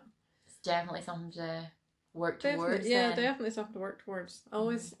 Yeah, it's definitely something to work towards. Definitely something to work towards.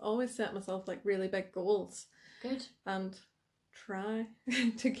 Always set myself like really big goals. Good. And try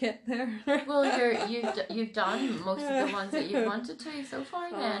to get there. Well, you've done most of the ones that you've wanted to so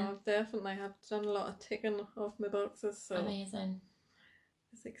far. Then definitely have done a lot of ticking off my boxes. So amazing.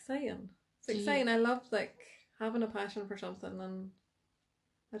 It's exciting. I love like having a passion for something, and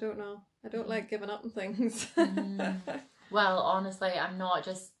I don't know. I don't like giving up on things. Well, honestly, I'm not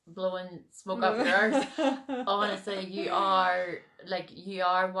just blowing smoke up your arse. Honestly, you are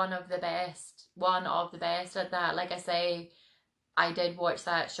one of the best at that. Like I say, I did watch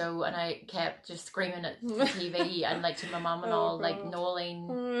that show and I kept just screaming at the TV and like to my mum and all, like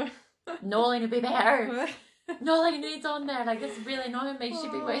Noeleen would be better. Noeleen needs on there. Like, this is really annoying me.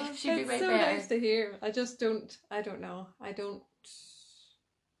 She'd be way better. Nice to hear. I don't know. I don't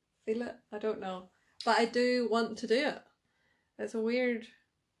feel it. I don't know. But I do want to do it. It's a weird,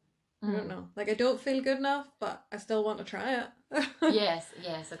 I don't know. Like, I don't feel good enough, but I still want to try it. Yes,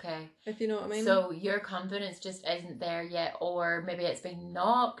 okay. If you know what I mean. So your confidence just isn't there yet, or maybe it's been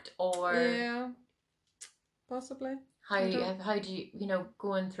knocked, or... Yeah, possibly. How do you,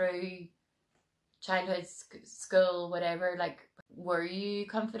 going through childhood, school, whatever, like, were you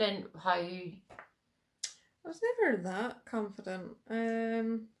confident? I was never that confident. I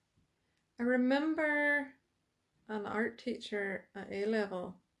remember an art teacher at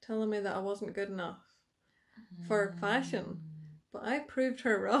A-level telling me that I wasn't good enough for fashion. But I proved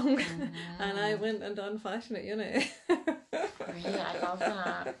her wrong, and I went and done fashion at uni. Really, I love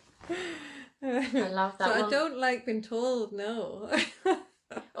that. I love that. So I don't like being told no.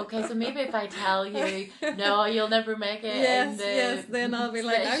 Okay, so maybe if I tell you, no, you'll never make it. Yes, then I'll be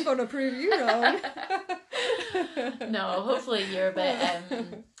like, I'm going to prove you wrong. No, hopefully you're a bit,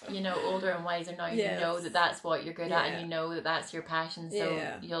 older and wiser now. Yes. You know that that's what you're good at, and you know that that's your passion. So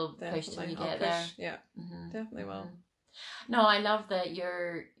you'll push till you get there. Yeah, definitely will. No, I love that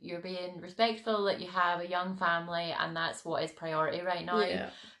you're being respectful, that you have a young family, and that's what is priority right now. Yeah.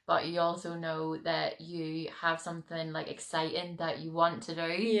 But you also know that you have something like exciting that you want to do.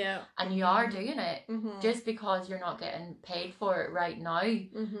 Yeah. And you are doing it. Just because you're not getting paid for it right now,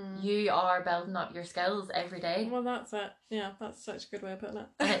 you are building up your skills every day. Well, that's it. Yeah, that's such a good way of putting it.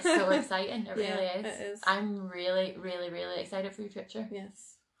 And it's so exciting. It really is. It is. I'm really, really, really excited for your future.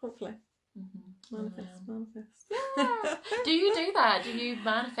 Yes, hopefully. Manifest. Yeah. Do you do that? Do you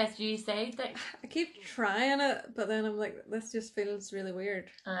manifest? Do you say things? I keep trying it, but then I'm like, this just feels really weird.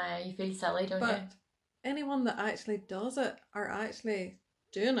 You feel silly, don't you? But anyone that actually does it are actually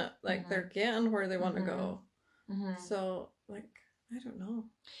doing it. Like they're getting where they want to go. So, like, I don't know.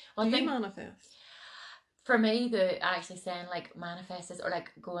 Well, do you manifest? For me, the actually saying like manifest or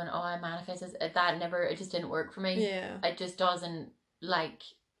like going, oh, I manifest, it just didn't work for me. Yeah. It just doesn't like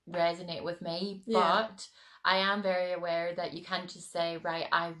resonate with me. But I am very aware that you can't just say, right,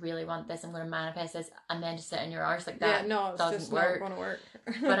 I really want this, I'm going to manifest this, and then just sit in your arse like that. Yeah, no, it's doesn't just work. not going to work.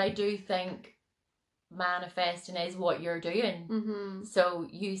 But I do think manifesting is what you're doing. So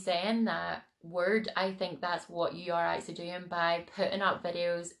you saying that word, I think that's what you are actually doing by putting up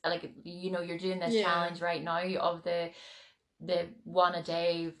videos. Like, you're doing this challenge right now of the one a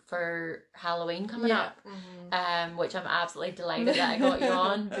day for Halloween coming up, which I'm absolutely delighted that I got you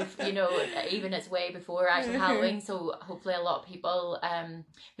on. Even it's way before actual Halloween, so hopefully a lot of people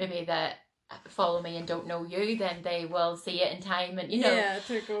maybe that follow me and don't know you, then they will see it in time, and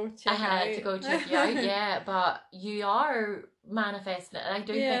to go check you out. But you are manifesting it, and I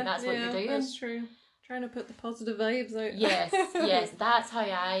do think that's what you're doing. That's true. Trying to put the positive vibes out. Yes, that's how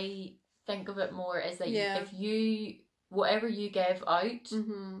I think of it more, is that if you whatever you give out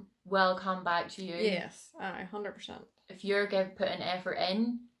will come back to you. Yes, 100%. If you're putting effort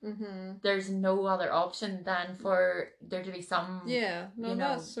in, there's no other option than for there to be some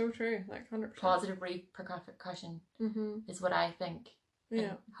that's so true, like 100% positive repercussion is what I think.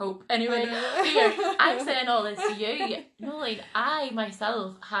 Yeah. Hope. Anyway, here, I'm saying all this to you. Noeleen, I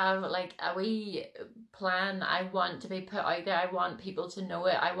myself have like a wee plan I want to be put out there. I want people to know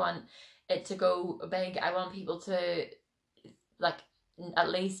it. I want it to go big. I want people to like at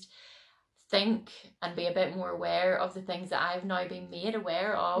least think and be a bit more aware of the things that I've now been made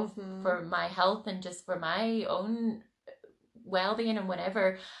aware of for my health and just for my own well-being and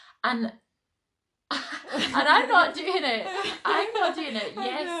whatever. And I'm not doing it.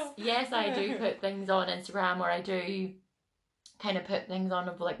 Yes, I do put things on Instagram, or I do kind of put things on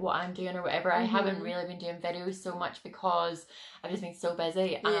of like what I'm doing or whatever. I haven't really been doing videos so much because I've just been so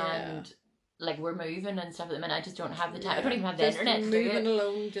busy and like we're moving and stuff at the minute. I just don't have the time. I don't even have the internet to do it. Moving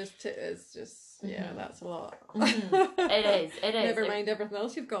alone is just that's a lot. It is. Never mind everything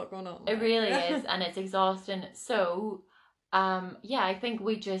else you've got going on. It really is, and it's exhausting. So I think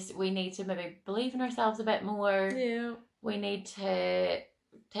we need to maybe believe in ourselves a bit more. Yeah. We need to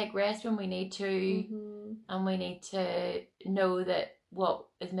take rest when we need to, and we need to know that what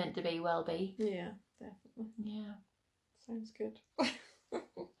is meant to be will be. Yeah, definitely. Yeah. Sounds good.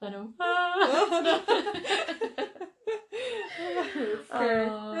 I know.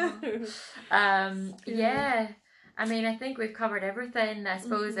 Yeah. I mean, I think we've covered everything. I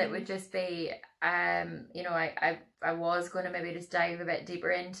suppose it would just be, I was going to maybe just dive a bit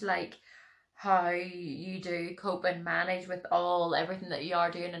deeper into like how you do cope and manage with everything that you are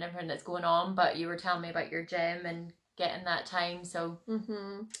doing and everything that's going on. But you were telling me about your gym and getting that time, so.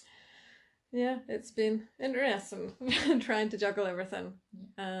 Yeah, it's been interesting trying to juggle everything.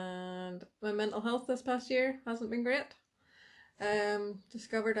 And my mental health this past year hasn't been great.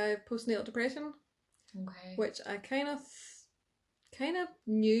 Discovered I have postnatal depression. Okay. Which I kind of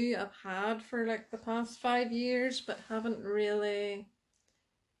knew I've had for like the past 5 years, but haven't really.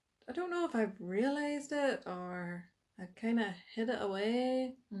 I don't know if I've realised it or I kind of hid it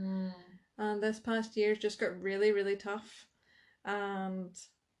away. And this past year's just got really, really tough. And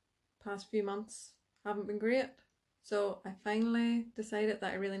past few months haven't been great. So I finally decided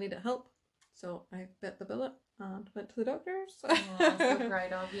that I really needed help. So I bit the bullet and went to the doctors. Oh, I'm so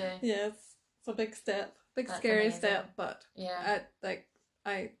proud of you. Yes, it's a big step, That's scary amazing. step, but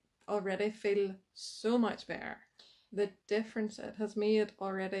I already feel so much better. the difference it has made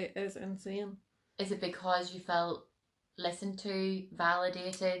already is insane. Is it because you felt listened to,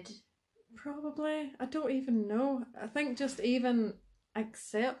 validated? Probably. I don't even know. I think just even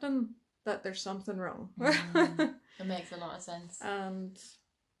accepting that there's something wrong. It makes a lot of sense. And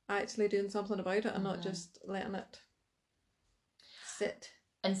actually doing something about it and not just letting it sit.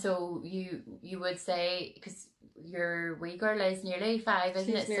 And so you would say, because your wee girl is nearly 5,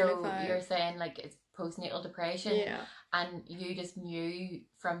 isn't She's it? nearly So 5. you're saying like it's postnatal depression. Yeah. And you just knew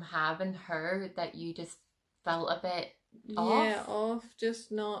from having her that you just felt a bit off? Yeah, off.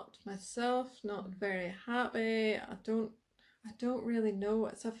 Just not myself, not very happy. I don't really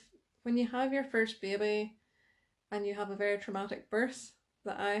know. When you have your first baby and you have a very traumatic birth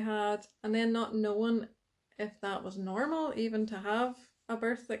that I had, and then not knowing if that was normal even to have a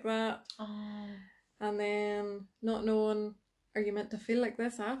birth like that. Oh. And then not knowing, are you meant to feel like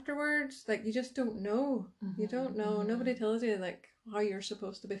this afterwards? Like, you just don't know. You don't know. Nobody tells you like how you're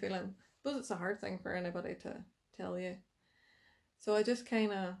supposed to be feeling. I suppose it's a hard thing for anybody to tell you. So I just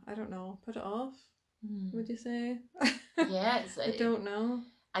kind of, I don't know, put it off, would you say? Yeah. I don't know.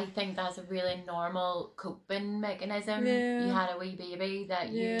 I think that's a really normal coping mechanism. Yeah. You had a wee baby that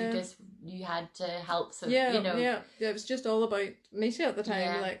you had to help. So, yeah, you know. Yeah, it was just all about Misha at the time.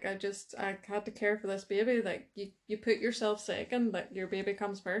 Yeah. Like, I had to care for this baby. Like, you put yourself second, like, your baby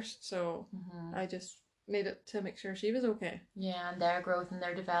comes first. So I just needed to make sure she was okay. Yeah, and their growth and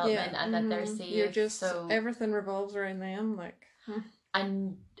their development and that they're safe. You're just, everything revolves around them. Like,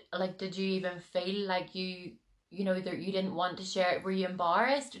 And, like, did you even feel like you know, that you didn't want to share it? Were you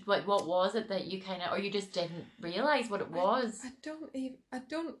embarrassed? What was it that you kind of, or you just didn't realise what it was? I don't, do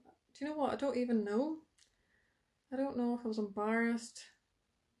you know what? I don't even know. I don't know if I was embarrassed.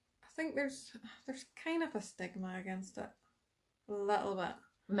 I think there's kind of a stigma against it. A little bit.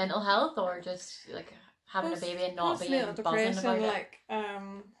 Mental health, or just, like, having a baby and not being buzzing about it? Like,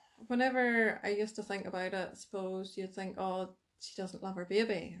 whenever I used to think about it, I suppose you'd think, oh, she doesn't love her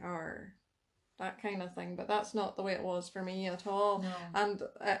baby, or that kind of thing, but that's not the way it was for me at all. No. And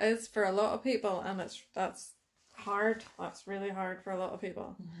it is for a lot of people, and that's hard. That's really hard for a lot of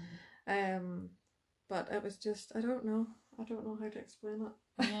people. But it was just, I don't know how to explain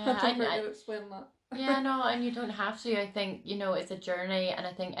it. Yeah, I don't know how to explain that. Yeah, no, and you don't have to. I think, you know, it's a journey, and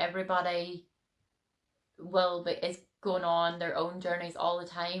I think everybody is going on their own journeys all the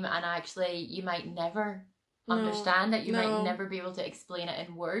time, and actually you might never understand it. You might never be able to explain it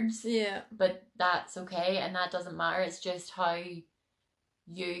in words. Yeah. But that's okay, and that doesn't matter. It's just how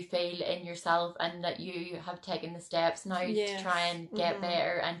you feel in yourself, and that you have taken the steps now to try and get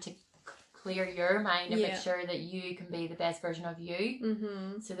better, and to clear your mind and make sure that you can be the best version of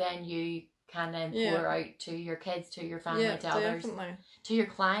you. So then you can then pour out to your kids, to your family, to others, to your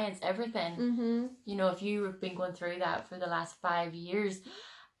clients, everything. You know, if you've been going through that for the last 5 years,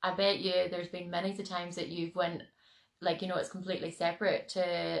 I bet you there's been many times that you've went, like, you know, it's completely separate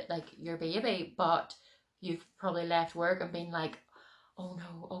to, like, your baby, but you've probably left work and been like, oh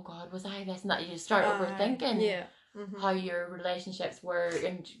no, oh God, was I this and that? You just start overthinking how your relationships were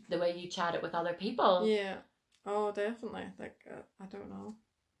and the way you chatted with other people. Yeah. Oh, definitely. Like, I don't know.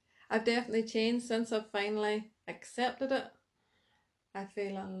 I've definitely changed since I've finally accepted it. I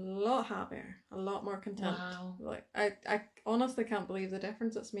feel a lot happier, a lot more content. Wow. Like, I honestly can't believe the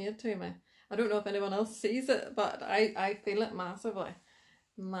difference it's made to me. I don't know if anyone else sees it, but I feel it massively.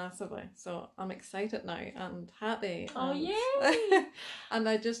 So I'm excited now and happy. Oh, yay! And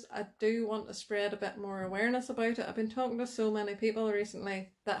I do want to spread a bit more awareness about it. I've been talking to so many people recently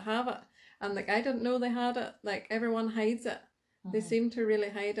that have it, and like, I didn't know they had it. Like, everyone hides it. They seem to really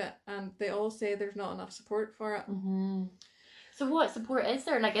hide it, and they all say there's not enough support for it. So what support is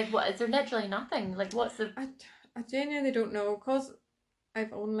there? Like, is there literally nothing? Like, what's the... I genuinely don't know, because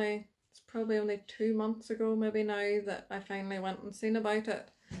it's probably only 2 months ago maybe now that I finally went and seen about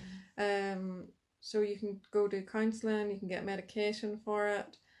it. So you can go do counselling, you can get medication for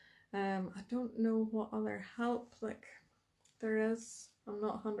it. I don't know what other help like there is. I'm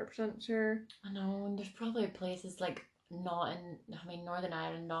not 100% sure. I know, and there's probably places like Northern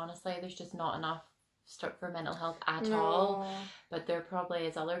Ireland, honestly, there's just not enough for mental health at all. But there probably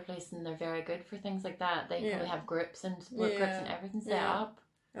is other places, and they're very good for things like that. They probably have groups and support groups and everything set up.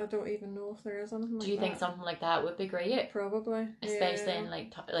 I don't even know if there is anything like that. Do you think something like that would be great? Probably. Especially in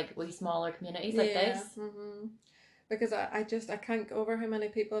like wee smaller communities like this. Because I can't get over how many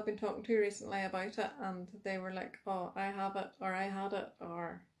people I've been talking to recently about it, and they were like, oh, I have it, or I had it,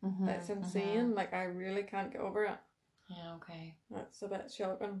 or it's insane. Like, I really can't get over it. Yeah, okay. That's a bit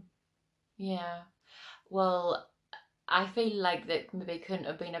shocking. Yeah. Well, I feel like that maybe couldn't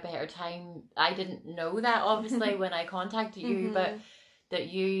have been a better time. I didn't know that obviously when I contacted you, but that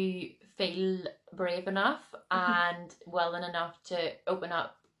you feel brave enough and willing enough to open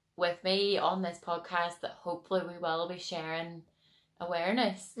up with me on this podcast, that hopefully we will be sharing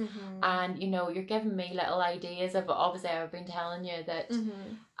awareness. And you know, you're giving me little ideas of, obviously I've been telling you that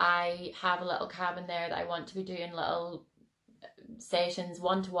I have a little cabin there that I want to be doing little sessions,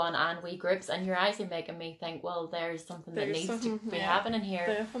 one-to-one and wee groups, and you're actually making me think, well, there's something that needs to be happening here.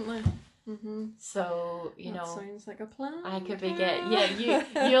 Definitely. So you that know, sounds like a plan. I could be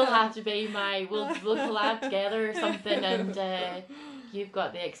you'll have to be my, we'll collab together or something, and you've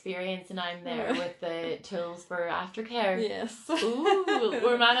got the experience and I'm there with the tools for aftercare. Yes. Ooh,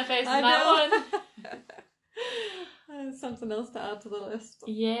 we're manifesting that one. Something else to add to the list.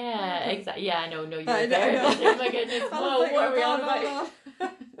 Yeah, exactly. Yeah, I know you're very busy. Oh my goodness. Whoa, like, what are we on about?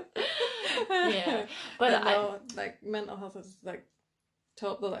 Yeah. But no, like mental health is like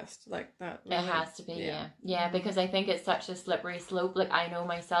top of the list. Like that. Really, it has to be, yeah. Because I think it's such a slippery slope. Like I know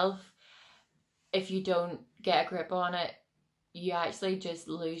myself, if you don't get a grip on it, you actually just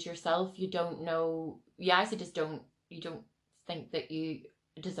lose yourself. You don't know, you actually just don't think that you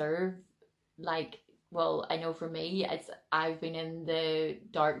deserve, like, well, I know for me, I've been in the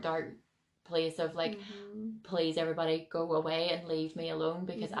dark place of like, please everybody go away and leave me alone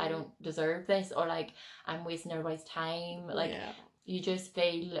because I don't deserve this, or like I'm wasting everybody's time. Like you just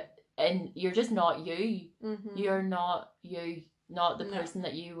feel, and you're just not you. You're not you, not the person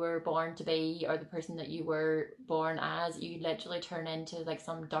that you were born to be, or the person that you were born as. You literally turn into like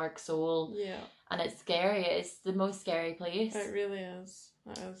some dark soul. Yeah. And it's scary. It's the most scary place. It really is.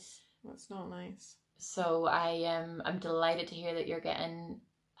 It is. It's not nice. So I'm delighted to hear that you're getting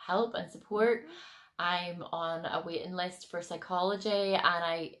help and support. I'm on a waiting list for psychology, and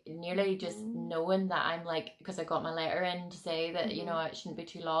I nearly just knowing that I'm like, because I got my letter in to say that you know it shouldn't be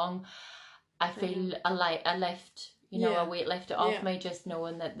too long, I feel a lift, you know, a weight lifted off me, just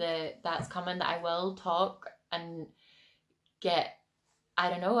knowing that that's coming, that I will talk and get,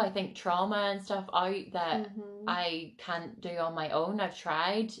 I don't know, I think trauma and stuff out that I can't do on my own. I've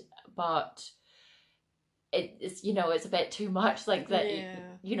tried, but it's, you know, it's a bit too much, like that,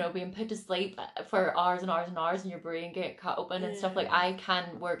 you know, being put to sleep for hours and hours and hours and your brain get cut open and stuff. Like I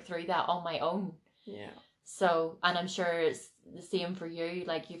can work through that on my own. So, and I'm sure it's the same for you,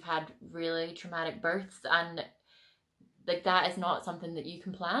 like you've had really traumatic births, and like that is not something that you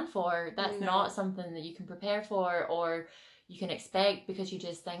can plan for. That's not something that you can prepare for or you can expect, because you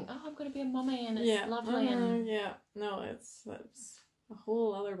just think, oh, I'm going to be a mummy and it's lovely. And no, it's a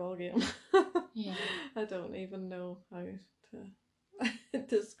whole other ballgame. I don't even know how to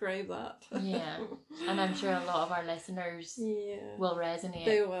describe that. And I'm sure a lot of our listeners will resonate.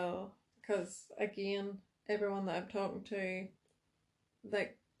 They will, because again, everyone that I'm talking to,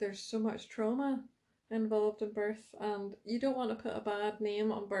 like, there's so much trauma involved in birth, and you don't want to put a bad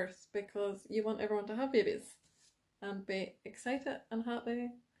name on birth because you want everyone to have babies and be excited and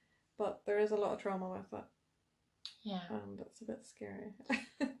happy, but there is a lot of trauma with it. And it's a bit scary.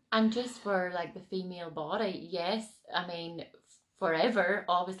 And just for like the female body, yes, I mean, forever,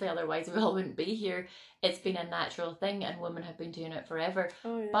 obviously, otherwise we all wouldn't be here. It's been a natural thing and women have been doing it forever.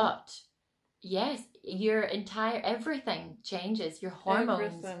 But yes, your entire everything changes. Your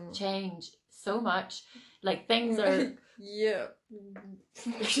hormones change so much. Like things are coming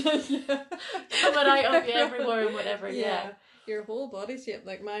out of you everywhere and whatever. Your whole body shape,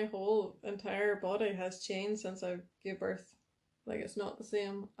 like my whole entire body has changed since I gave birth. Like it's not the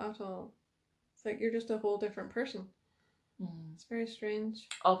same at all. It's like you're just a whole different person. It's very strange.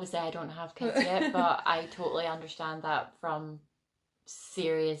 Obviously I don't have kids yet, but I totally understand that from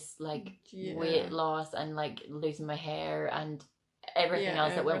serious like weight loss and like losing my hair and everything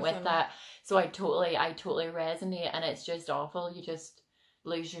else that went with that. So I totally resonate, and it's just awful. You just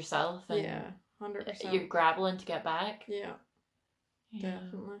lose yourself and 100%. You're grappling to get back.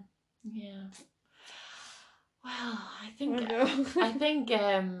 Definitely. Well, I think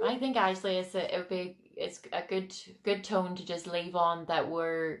actually it's a good tone to just leave on, that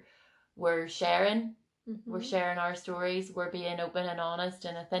we're sharing. We're sharing our stories. We're being open and honest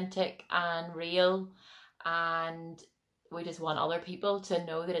and authentic and real, and we just want other people to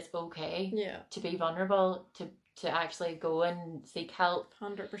know that it's okay to be vulnerable, to actually go and seek help.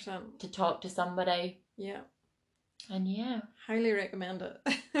 100%. To talk to somebody. And highly recommend it.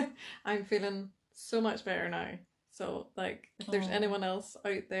 I'm feeling so much better now. So like if there's anyone else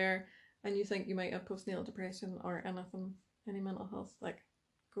out there and you think you might have postnatal depression or anything, any mental health, like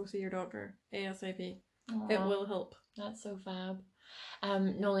go see your doctor ASAP. it Aw, will help. That's so fab.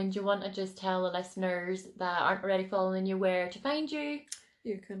 Noeleen, do you want to just tell the listeners that aren't already following you where to find you?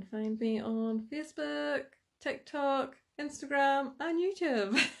 You can find me on Facebook, TikTok, Instagram, and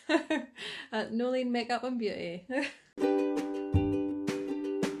YouTube at Noeleen Makeup and Beauty.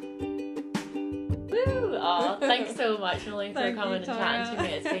 Woo! Oh, thanks so much, Noeleen, for Thank you, coming and chatting to me.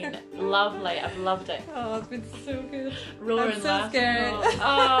 It's been lovely. I've loved it. Oh, it's been so good. Roaring I'm so laughter. scared.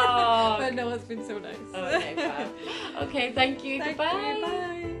 Oh, But no, it's been so nice. okay, fab. Okay, thank you. Thank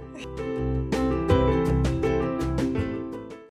Goodbye. you. Bye.